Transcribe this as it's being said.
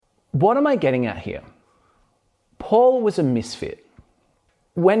What am I getting at here? Paul was a misfit.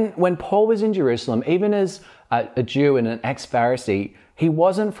 When Paul was in Jerusalem, even as a Jew and an ex-Pharisee, he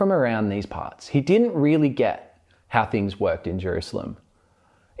wasn't from around these parts. He didn't really get how things worked in Jerusalem.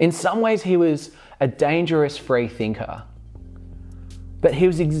 In some ways, he was a dangerous free thinker. But he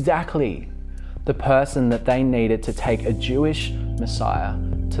was exactly the person that they needed to take a Jewish Messiah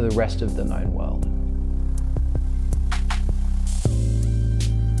to the rest of the known world.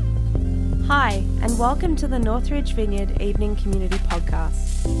 Hi, and welcome to the Northridge Vineyard Evening Community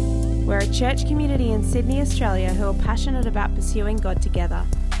Podcast. We're a church community in Sydney, Australia who are passionate about pursuing God together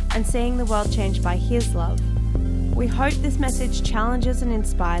and seeing the world changed by His love. We hope this message challenges and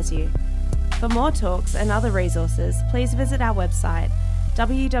inspires you. For more talks and other resources, please visit our website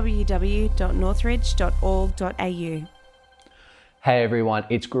www.northridge.org.au. Hey everyone,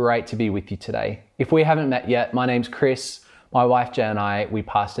 it's great to be with you today. If we haven't met yet, my name's Chris. My wife, Jan, and I, we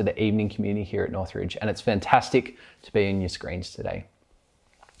pastor the evening community here at Northridge, and it's fantastic to be on your screens today.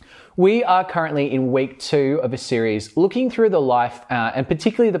 We are currently in week 2 of a series looking through the life and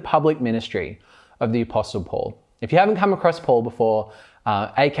particularly the public ministry of the Apostle Paul. If you haven't come across Paul before,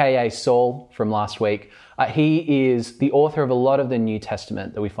 aka Saul from last week, he is the author of a lot of the New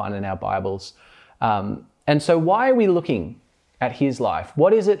Testament that we find in our Bibles. And so why are we looking at his life?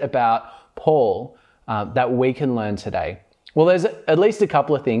 What is it about Paul that we can learn today? Well, there's at least a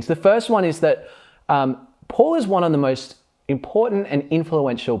couple of things. The first one is that Paul is one of the most important and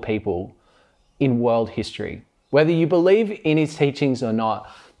influential people in world history. Whether you believe in his teachings or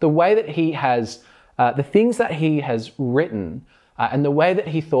not, the way that he has, the things that he has written and the way that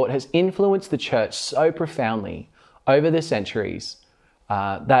he thought has influenced the church so profoundly over the centuries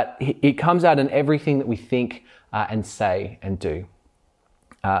that it comes out in everything that we think and say and do.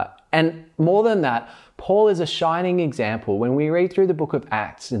 And more than that, Paul is a shining example. When we read through the book of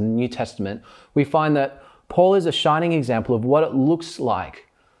Acts in the New Testament, we find that Paul is a shining example of what it looks like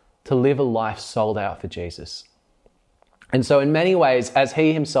to live a life sold out for Jesus. And so in many ways, as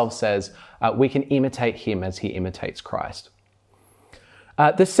he himself says, we can imitate him as he imitates Christ.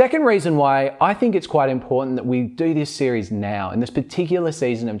 The second reason why I think it's quite important that we do this series now, in this particular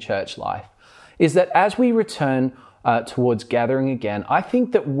season of church life, is that as we return towards gathering again, I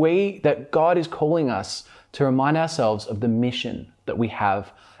think that God is calling us to remind ourselves of the mission that we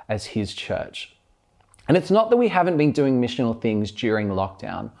have as his church. And it's not that we haven't been doing missional things during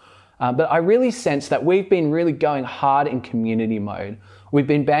lockdown, but I really sense that we've been really going hard in community mode. We've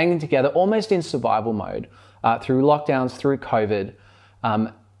been banging together almost in survival mode through lockdowns, through COVID,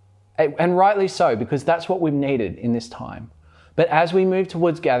 and rightly so, because that's what we've needed in this time. But as we move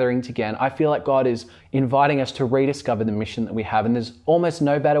towards gathering again, I feel like God is inviting us to rediscover the mission that we have. And there's almost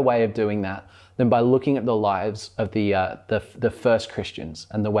no better way of doing that than by looking at the lives of the first Christians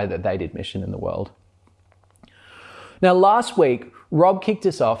and the way that they did mission in the world. Now, last week, Rob kicked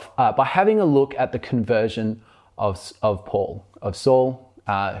us off by having a look at the conversion of Saul,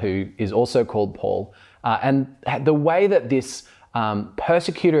 who is also called Paul, and the way that this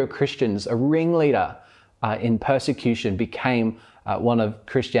persecutor of Christians, a ringleader in persecution, became one of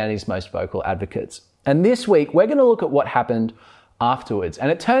Christianity's most vocal advocates. And this week, we're going to look at what happened afterwards. And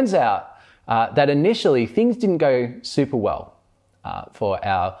it turns out that initially things didn't go super well for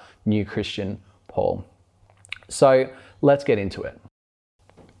our new Christian Paul. So let's get into it.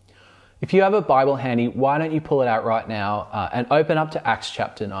 If you have a Bible handy, why don't you pull it out right now and open up to Acts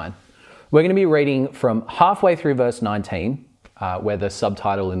chapter 9. We're going to be reading from halfway through verse 19, where the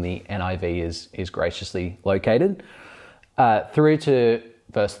subtitle in the NIV is graciously located, through to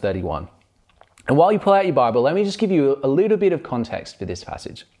verse 31. And while you pull out your Bible, let me just give you a little bit of context for this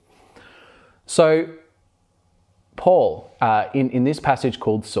passage. So Paul, in this passage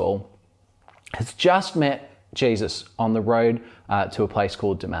called Saul, has just met Jesus on the road to a place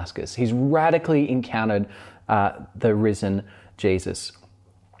called Damascus. He's radically encountered the risen Jesus.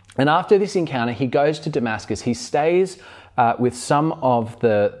 And after this encounter, he goes to Damascus. He stays with some of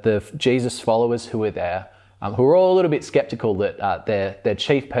the Jesus followers who were there, who are all a little bit skeptical that their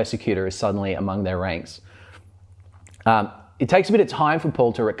chief persecutor is suddenly among their ranks. It takes a bit of time for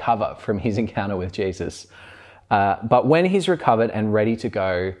Paul to recover from his encounter with Jesus. But when he's recovered and ready to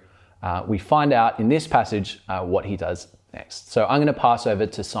go, we find out in this passage what he does next. So I'm going to pass over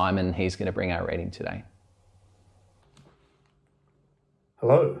to Simon. He's going to bring our reading today.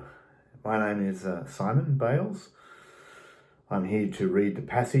 Hello, my name is Simon Bales. I'm here to read the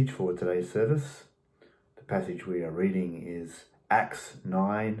passage for today's service. The passage we are reading is Acts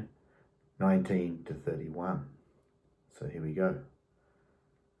 9, 19 to 31. So here we go.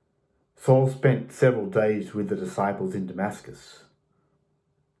 Saul spent several days with the disciples in Damascus.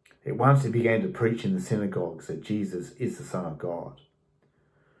 At once he began to preach in the synagogues that Jesus is the Son of God.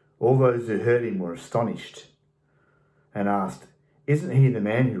 All those who heard him were astonished and asked, "Isn't he the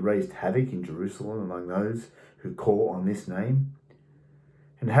man who raised havoc in Jerusalem among those who call on this name?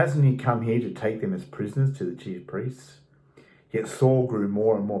 And hasn't he come here to take them as prisoners to the chief priests?" Yet Saul grew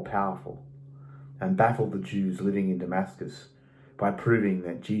more and more powerful and baffled the Jews living in Damascus by proving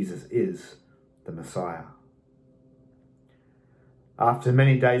that Jesus is the Messiah. After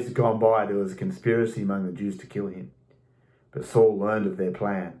many days had gone by, there was a conspiracy among the Jews to kill him. But Saul learned of their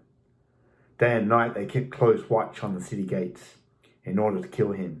plan. Day and night they kept close watch on the city gates in order to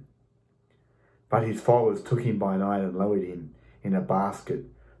kill him. But his followers took him by night and lowered him in a basket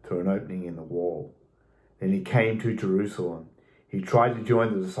through an opening in the wall. Then he came to Jerusalem. He tried to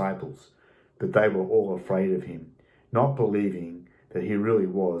join the disciples, but they were all afraid of him, not believing that he really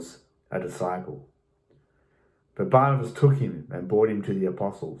was a disciple. But Barnabas took him and brought him to the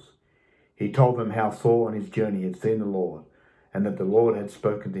apostles. He told them how Saul on his journey had seen the Lord, and that the Lord had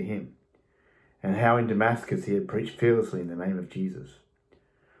spoken to him, and how in Damascus he had preached fearlessly in the name of Jesus.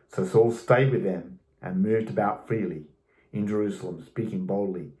 So Saul stayed with them and moved about freely in Jerusalem, speaking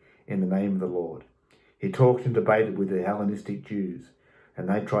boldly in the name of the Lord. He talked and debated with the Hellenistic Jews, and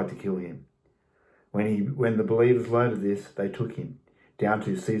they tried to kill him. When the believers learned of this, they took him down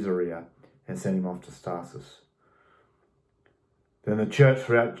to Caesarea and sent him off to Tarsus. Then the church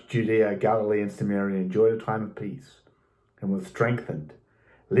throughout Judea, Galilee, and Samaria enjoyed a time of peace and was strengthened,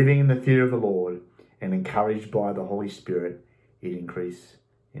 living in the fear of the Lord, and encouraged by the Holy Spirit, it increased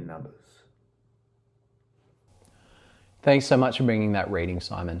in numbers. Thanks so much for bringing that reading,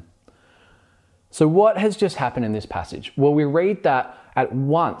 Simon. So what has just happened in this passage? Well, we read that at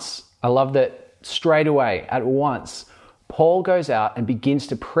once. I love that straight away, at once, Paul goes out and begins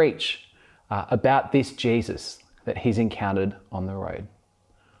to preach about this Jesus that he's encountered on the road.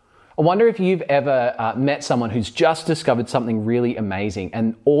 I wonder if you've ever met someone who's just discovered something really amazing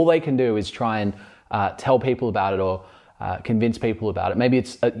and all they can do is try and tell people about it or convince people about it. Maybe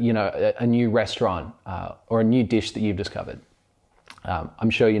it's a new restaurant or a new dish that you've discovered.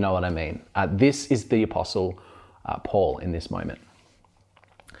 I'm sure you know what I mean. This is the Apostle Paul in this moment.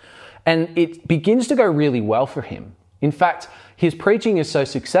 And it begins to go really well for him. In fact, his preaching is so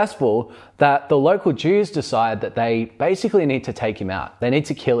successful that the local Jews decide that they basically need to take him out. They need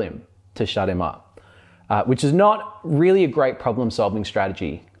to kill him to shut him up, which is not really a great problem-solving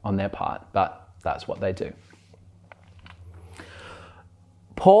strategy on their part, but that's what they do.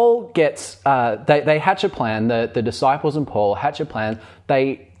 Paul gets, they hatch a plan, the disciples and Paul hatch a plan.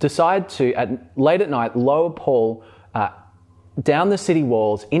 They decide to, late at night, lower Paul down the city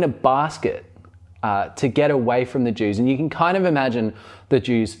walls in a basket to get away from the Jews. And you can kind of imagine the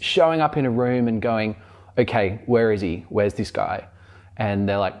Jews showing up in a room and going, "Okay, where is he? Where's this guy?" And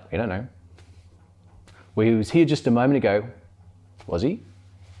they're like, "We don't know. Well, he was here just a moment ago." Was he?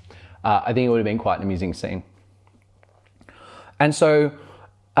 I think it would have been quite an amusing scene. And so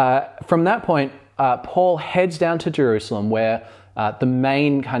from that point, Paul heads down to Jerusalem where the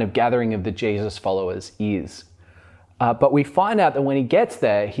main kind of gathering of the Jesus followers is. But we find out that when he gets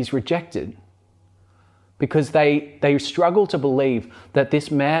there, he's rejected because they struggle to believe that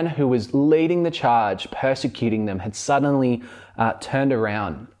this man who was leading the charge, persecuting them, had suddenly turned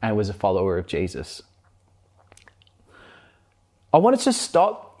around and was a follower of Jesus. I wanted to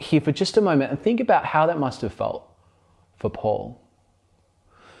stop here for just a moment and think about how that must have felt for Paul.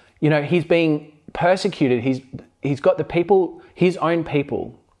 You know, he's being persecuted. He's got the people, his own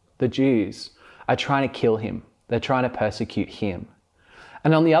people, the Jews, are trying to kill him. They're trying to persecute him.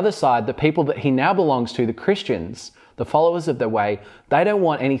 And on the other side, the people that he now belongs to, the Christians, the followers of the way, they don't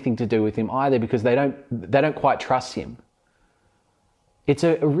want anything to do with him either because they don't quite trust him. It's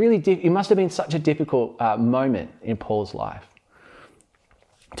it must have been such a difficult moment in Paul's life.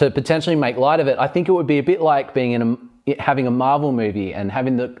 To potentially make light of it, I think it would be a bit like being having a Marvel movie and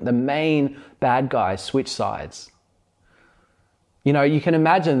having the main bad guy switch sides. You know, you can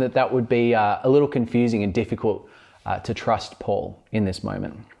imagine that would be a little confusing and difficult to trust Paul in this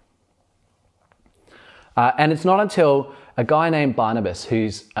moment. And it's not until a guy named Barnabas,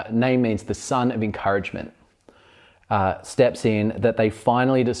 whose name means the son of encouragement, steps in that they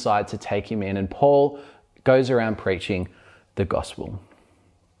finally decide to take him in. And Paul goes around preaching the gospel.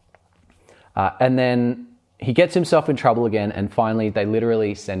 And then he gets himself in trouble again, and finally they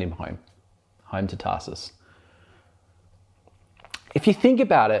literally send him home to Tarsus. If you think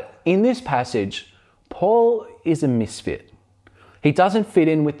about it, in this passage, Paul is a misfit. He doesn't fit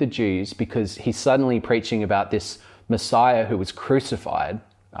in with the Jews because he's suddenly preaching about this Messiah who was crucified,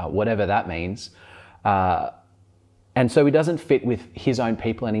 whatever that means. And so he doesn't fit with his own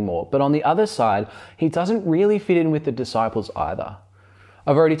people anymore. But on the other side, he doesn't really fit in with the disciples either.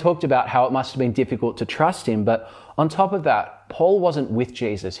 I've already talked about how it must have been difficult to trust him, but on top of that, Paul wasn't with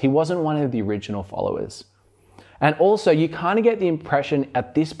Jesus. He wasn't one of the original followers. And also, you kind of get the impression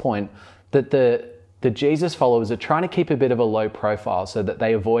at this point that the Jesus followers are trying to keep a bit of a low profile so that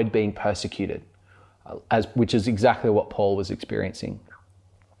they avoid being persecuted, which is exactly what Paul was experiencing.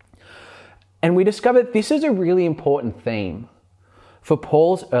 And we discovered this is a really important theme for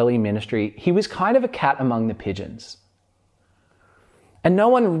Paul's early ministry. He was kind of a cat among the pigeons. And no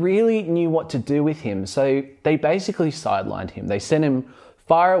one really knew what to do with him, so they basically sidelined him. They sent him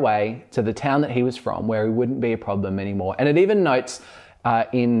far away to the town that he was from, where he wouldn't be a problem anymore. And it even notes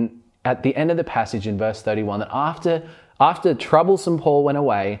at the end of the passage in verse 31 that after troublesome Paul went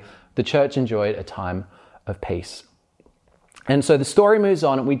away, the church enjoyed a time of peace. And so the story moves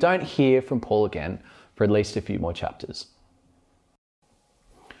on, and we don't hear from Paul again for at least a few more chapters.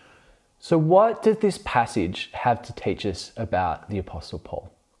 So what does this passage have to teach us about the Apostle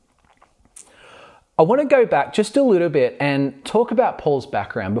Paul? I want to go back just a little bit and talk about Paul's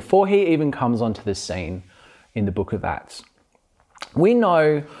background before he even comes onto the scene in the book of Acts. We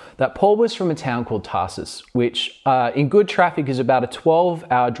know that Paul was from a town called Tarsus, which in good traffic is about a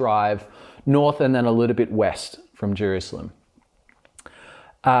 12-hour drive north and then a little bit west from Jerusalem.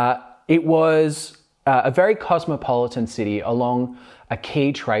 It was a very cosmopolitan city along a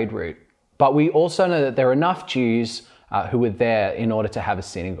key trade route. But we also know that there are enough Jews who were there in order to have a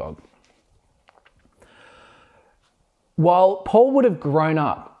synagogue. While Paul would have grown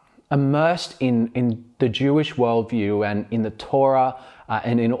up immersed in the Jewish worldview and in the Torah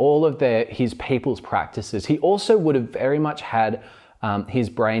and in all of his people's practices, he also would have very much had his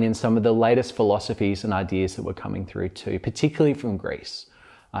brain in some of the latest philosophies and ideas that were coming through too, particularly from Greece,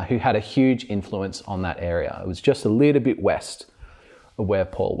 who had a huge influence on that area. It was just a little bit west of where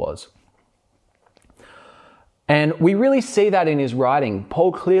Paul was. And we really see that in his writing.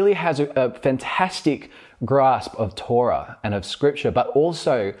 Paul clearly has a fantastic grasp of Torah and of Scripture, but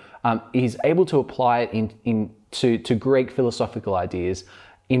also he's able to apply it to Greek philosophical ideas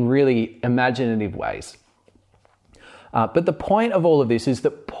in really imaginative ways. But the point of all of this is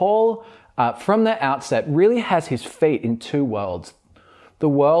that Paul, from the outset, really has his feet in two worlds. The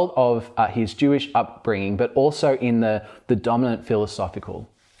world of his Jewish upbringing, but also in the dominant philosophical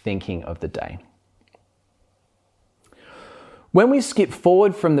thinking of the day. When we skip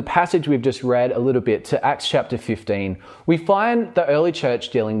forward from the passage we've just read a little bit to Acts chapter 15, we find the early church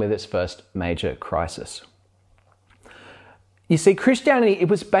dealing with its first major crisis. You see, Christianity, it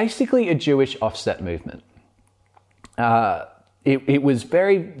was basically a Jewish offset movement. It was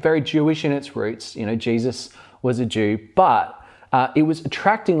very, very Jewish in its roots. You know, Jesus was a Jew, but it was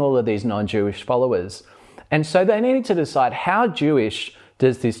attracting all of these non-Jewish followers. And so they needed to decide, how Jewish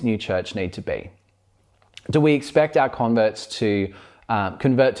does this new church need to be? Do we expect our converts to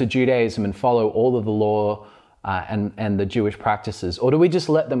convert to Judaism and follow all of the law and the Jewish practices? Or do we just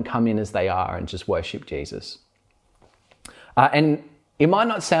let them come in as they are and just worship Jesus? And it might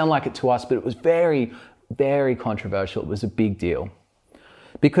not sound like it to us, but it was very, very controversial. It was a big deal.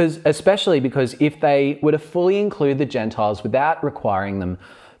 Especially because if they were to fully include the Gentiles without requiring them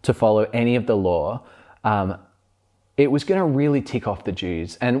to follow any of the law, it was going to really tick off the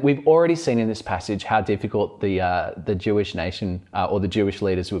Jews. And we've already seen in this passage how difficult the Jewish nation or the Jewish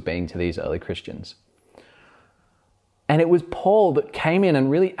leaders were being to these early Christians. And it was Paul that came in and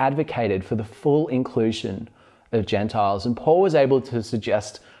really advocated for the full inclusion of Gentiles. And Paul was able to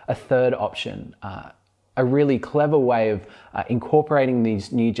suggest a third option, a really clever way of incorporating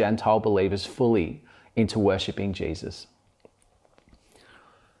these new Gentile believers fully into worshipping Jesus.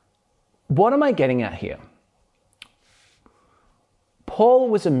 What am I getting at here? Paul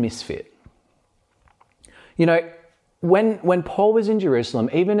was a misfit. You know, when Paul was in Jerusalem,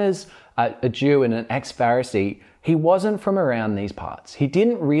 even as a Jew and an ex-Pharisee, he wasn't from around these parts. He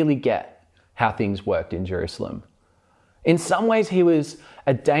didn't really get how things worked in Jerusalem. In some ways, he was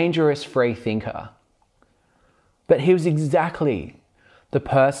a dangerous free thinker. But he was exactly the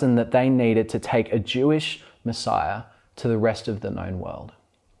person that they needed to take a Jewish Messiah to the rest of the known world.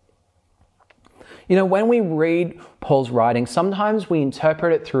 You know, when we read Paul's writing, sometimes we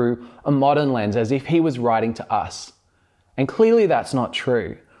interpret it through a modern lens as if he was writing to us. And clearly that's not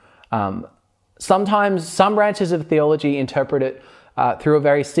true. Sometimes some branches of theology interpret it through a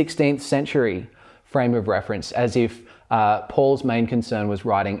very 16th century frame of reference, as if Paul's main concern was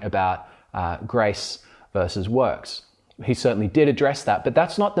writing about grace versus works. He certainly did address that, but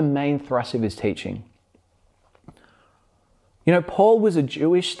that's not the main thrust of his teaching. You know, Paul was a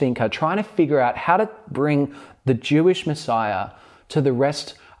Jewish thinker trying to figure out how to bring the Jewish Messiah, to the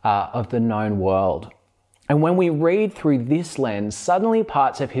rest of the known world. And when we read through this lens, suddenly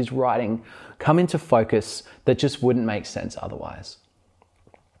parts of his writing come into focus that just wouldn't make sense otherwise.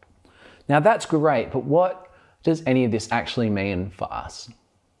 Now that's great, but what does any of this actually mean for us?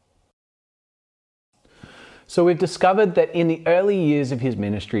 So we've discovered that in the early years of his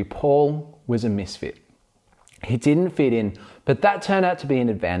ministry, Paul was a misfit. He didn't fit in, but that turned out to be an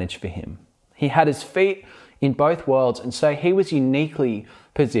advantage for him. He had his feet in both worlds, and so he was uniquely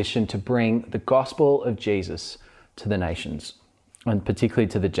positioned to bring the gospel of Jesus to the nations, and particularly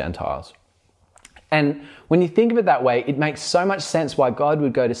to the Gentiles. And when you think of it that way, it makes so much sense why God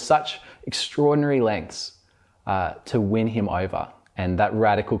would go to such extraordinary lengths to win him over, and that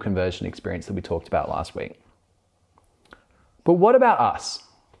radical conversion experience that we talked about last week. But what about us?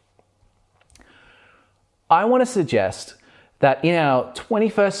 I want to suggest that in our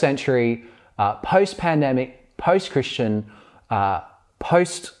 21st century, post-pandemic, post-Christian,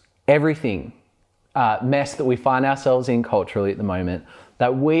 post-everything mess that we find ourselves in culturally at the moment,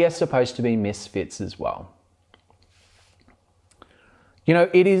 that we are supposed to be misfits as well. You know,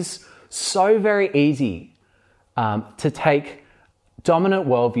 it is so very easy to take dominant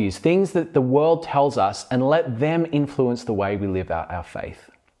worldviews, things that the world tells us, and let them influence the way we live out our faith.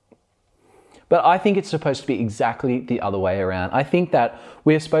 But I think it's supposed to be exactly the other way around. I think that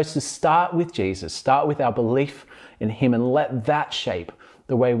we're supposed to start with Jesus, start with our belief in him, and let that shape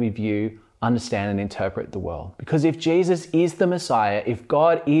the way we view, understand, and interpret the world. Because if Jesus is the Messiah, if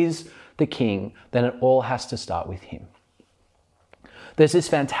God is the King, then it all has to start with him. There's this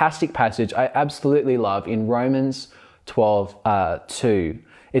fantastic passage I absolutely love in Romans 12:2.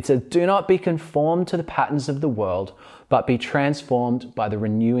 It says, "Do not be conformed to the patterns of the world, but be transformed by the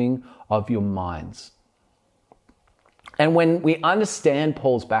renewing of your minds." And when we understand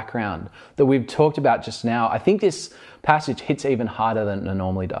Paul's background that we've talked about just now, I think this passage hits even harder than it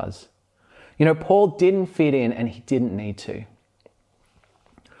normally does. You know, Paul didn't fit in and he didn't need to.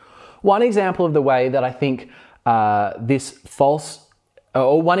 One example of the way that I think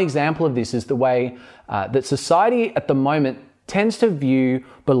one example of this is the way that society at the moment tends to view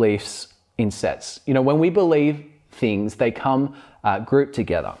beliefs in sets. You know, when we believe things, they come grouped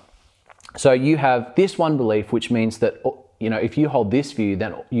together. So you have this one belief, which means that, you know, if you hold this view,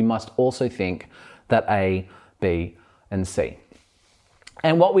 then you must also think that A, B, and C.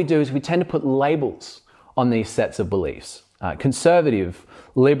 And what we do is we tend to put labels on these sets of beliefs. Conservative,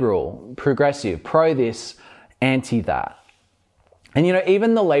 liberal, progressive, pro this, anti that. And you know,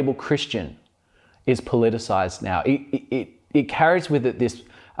 even the label Christian is politicized now. It carries with it this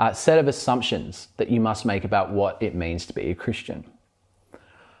set of assumptions that you must make about what it means to be a Christian.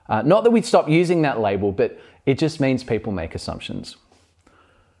 Not that we'd stop using that label, but it just means people make assumptions.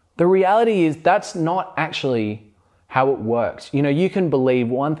 The reality is that's not actually how it works. You know, you can believe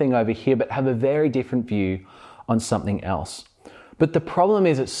one thing over here, but have a very different view on something else. But the problem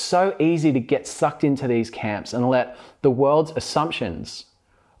is it's so easy to get sucked into these camps and let the world's assumptions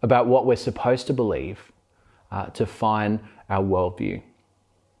about what we're supposed to believe define our worldview.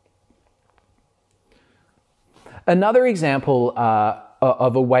 Another example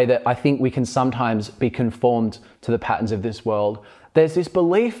of a way that I think we can sometimes be conformed to the patterns of this world, there's this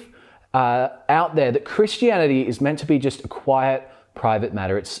belief out there that Christianity is meant to be just a quiet, private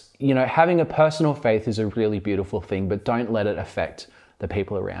matter. It's, you know, having a personal faith is a really beautiful thing, but don't let it affect the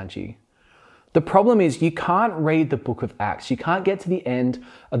people around you. The problem is you can't read the book of Acts. You can't get to the end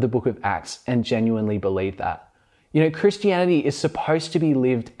of the book of Acts and genuinely believe that. You know, Christianity is supposed to be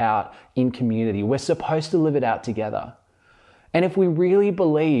lived out in community. We're supposed to live it out together. And if we really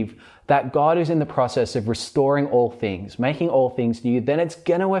believe that God is in the process of restoring all things, making all things new, then it's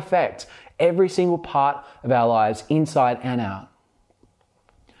going to affect every single part of our lives, inside and out.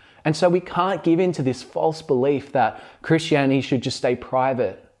 And so we can't give in to this false belief that Christianity should just stay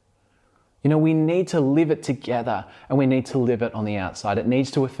private. You know, we need to live it together, and we need to live it on the outside. It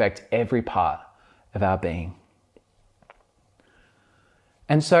needs to affect every part of our being.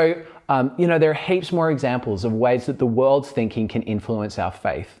 And so, you know, there are heaps more examples of ways that the world's thinking can influence our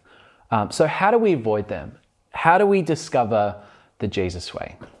faith. So how do we avoid them? How do we discover the Jesus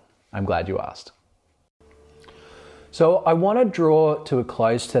way? I'm glad you asked. So I want to draw to a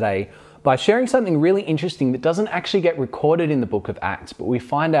close today by sharing something really interesting that doesn't actually get recorded in the book of Acts, but we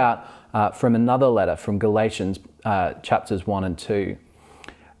find out from another letter, from Galatians chapters 1 and 2.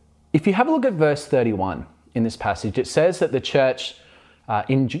 If you have a look at verse 31 in this passage, it says that the church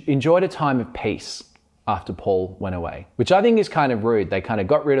enjoyed a time of peace after Paul went away, which I think is kind of rude. They kind of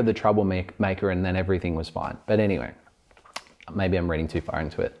got rid of the troublemaker and then everything was fine. But anyway, maybe I'm reading too far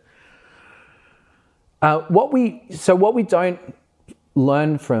into it. What we don't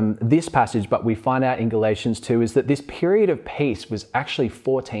learn from this passage, but we find out in Galatians 2, is that this period of peace was actually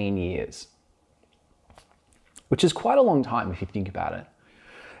 14 years, which is quite a long time if you think about it.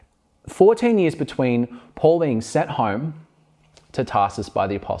 14 years between Paul being sent home to Tarsus by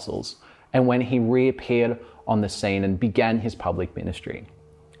the apostles and when he reappeared on the scene and began his public ministry.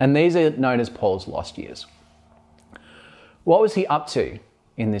 And these are known as Paul's lost years. What was he up to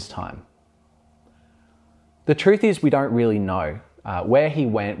in this time? The truth is, we don't really know where he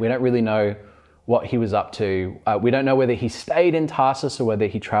went. We don't really know what he was up to. We don't know whether he stayed in Tarsus or whether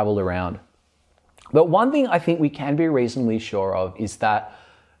he traveled around. But one thing I think we can be reasonably sure of is that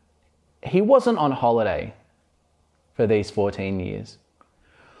he wasn't on holiday for these 14 years.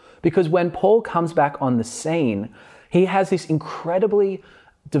 Because when Paul comes back on the scene, he has this incredibly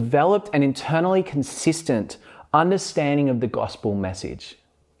developed and internally consistent understanding of the gospel message.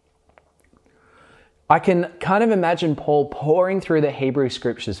 I can kind of imagine Paul pouring through the Hebrew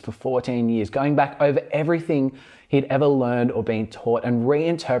scriptures for 14 years, going back over everything he'd ever learned or been taught and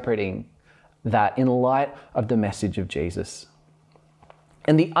reinterpreting that in light of the message of Jesus.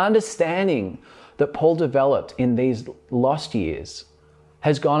 And the understanding that Paul developed in these lost years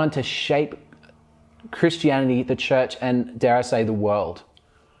has gone on to shape Christianity, the church, and dare I say the world,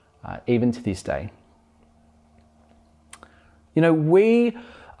 even to this day. You know, we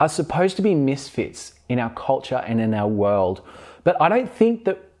are supposed to be misfits in our culture and in our world, but I don't think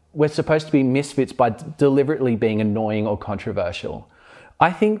that we're supposed to be misfits by deliberately being annoying or controversial.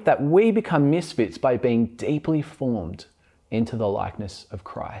 I think that we become misfits by being deeply formed into the likeness of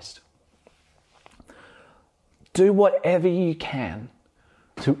Christ. Do whatever you can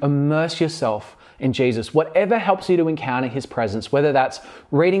to immerse yourself in Jesus, whatever helps you to encounter his presence, whether that's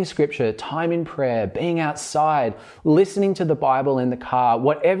reading scripture, time in prayer, being outside, listening to the Bible in the car,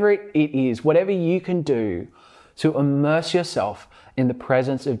 whatever it is, whatever you can do to immerse yourself in the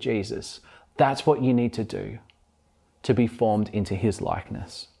presence of Jesus, that's what you need to do to be formed into his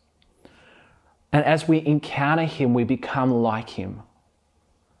likeness. And as we encounter him, we become like him.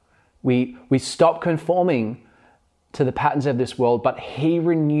 We stop conforming to the patterns of this world, but he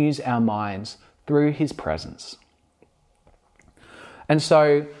renews our minds through his presence. And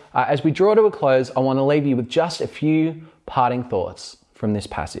so, as we draw to a close, I want to leave you with just a few parting thoughts from this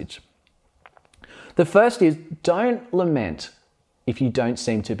passage. The first is, don't lament if you don't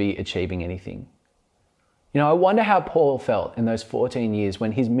seem to be achieving anything. You know, I wonder how Paul felt in those 14 years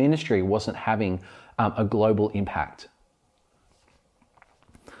when his ministry wasn't having a global impact.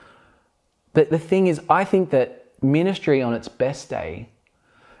 But the thing is, I think that ministry on its best day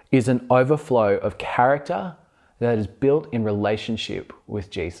is an overflow of character that is built in relationship with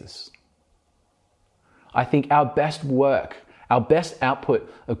Jesus. I think our best work, our best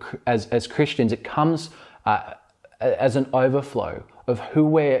output as Christians, it comes as an overflow of who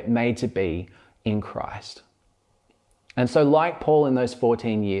we're made to be in Christ. And so, like Paul in those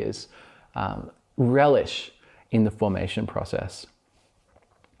 14 years, relish in the formation process.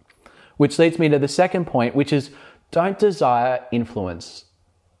 Which leads me to the second point, which is don't desire influence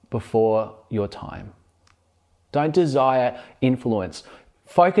before your time. Don't desire influence.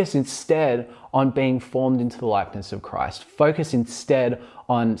 Focus instead on being formed into the likeness of Christ. Focus instead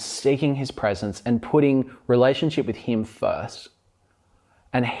on seeking his presence and putting relationship with him first.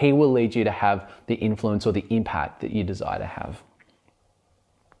 And he will lead you to have the influence or the impact that you desire to have.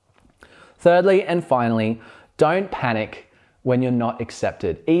 Thirdly and finally, don't panic when you're not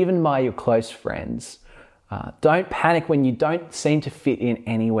accepted, even by your close friends. Don't panic when you don't seem to fit in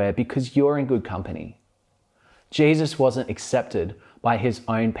anywhere, because you're in good company. Jesus wasn't accepted by his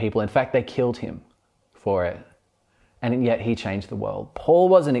own people. In fact, they killed him for it. And yet he changed the world. Paul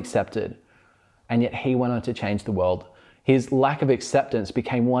wasn't accepted, and yet he went on to change the world. His lack of acceptance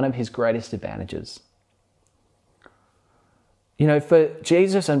became one of his greatest advantages. You know, for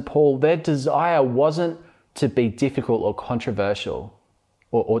Jesus and Paul, their desire wasn't to be difficult or controversial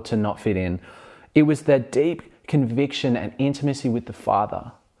or to not fit in. It was their deep conviction and intimacy with the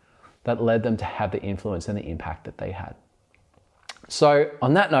Father that led them to have the influence and the impact that they had. So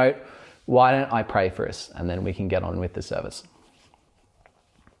on that note, why don't I pray for us, and then we can get on with the service.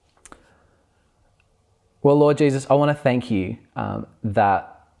 Well, Lord Jesus, I want to thank you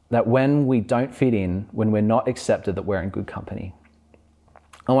that when we don't fit in, when we're not accepted, that we're in good company.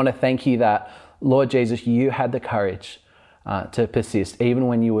 I want to thank you that, Lord Jesus, you had the courage to persist even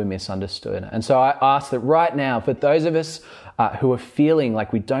when you were misunderstood. And so I ask that right now, for those of us who are feeling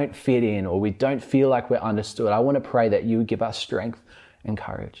like we don't fit in or we don't feel like we're understood, I want to pray that you would give us strength and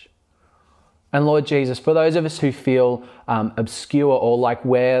courage. And Lord Jesus, for those of us who feel obscure or like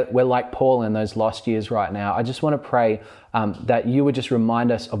we're like Paul in those lost years right now, I just want to pray that you would just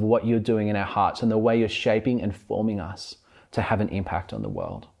remind us of what you're doing in our hearts and the way you're shaping and forming us to have an impact on the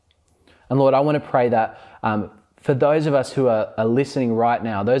world. And Lord, I want to pray that for those of us who are listening right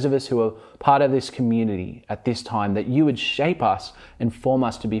now, those of us who are part of this community at this time, that you would shape us and form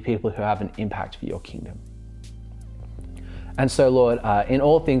us to be people who have an impact for your kingdom. And so, Lord, in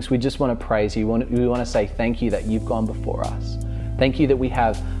all things, we just want to praise you. We want to say thank you that you've gone before us. Thank you that we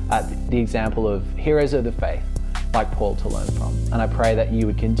have the example of heroes of the faith like Paul to learn from. And I pray that you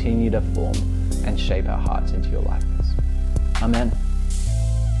would continue to form and shape our hearts into your likeness. Amen.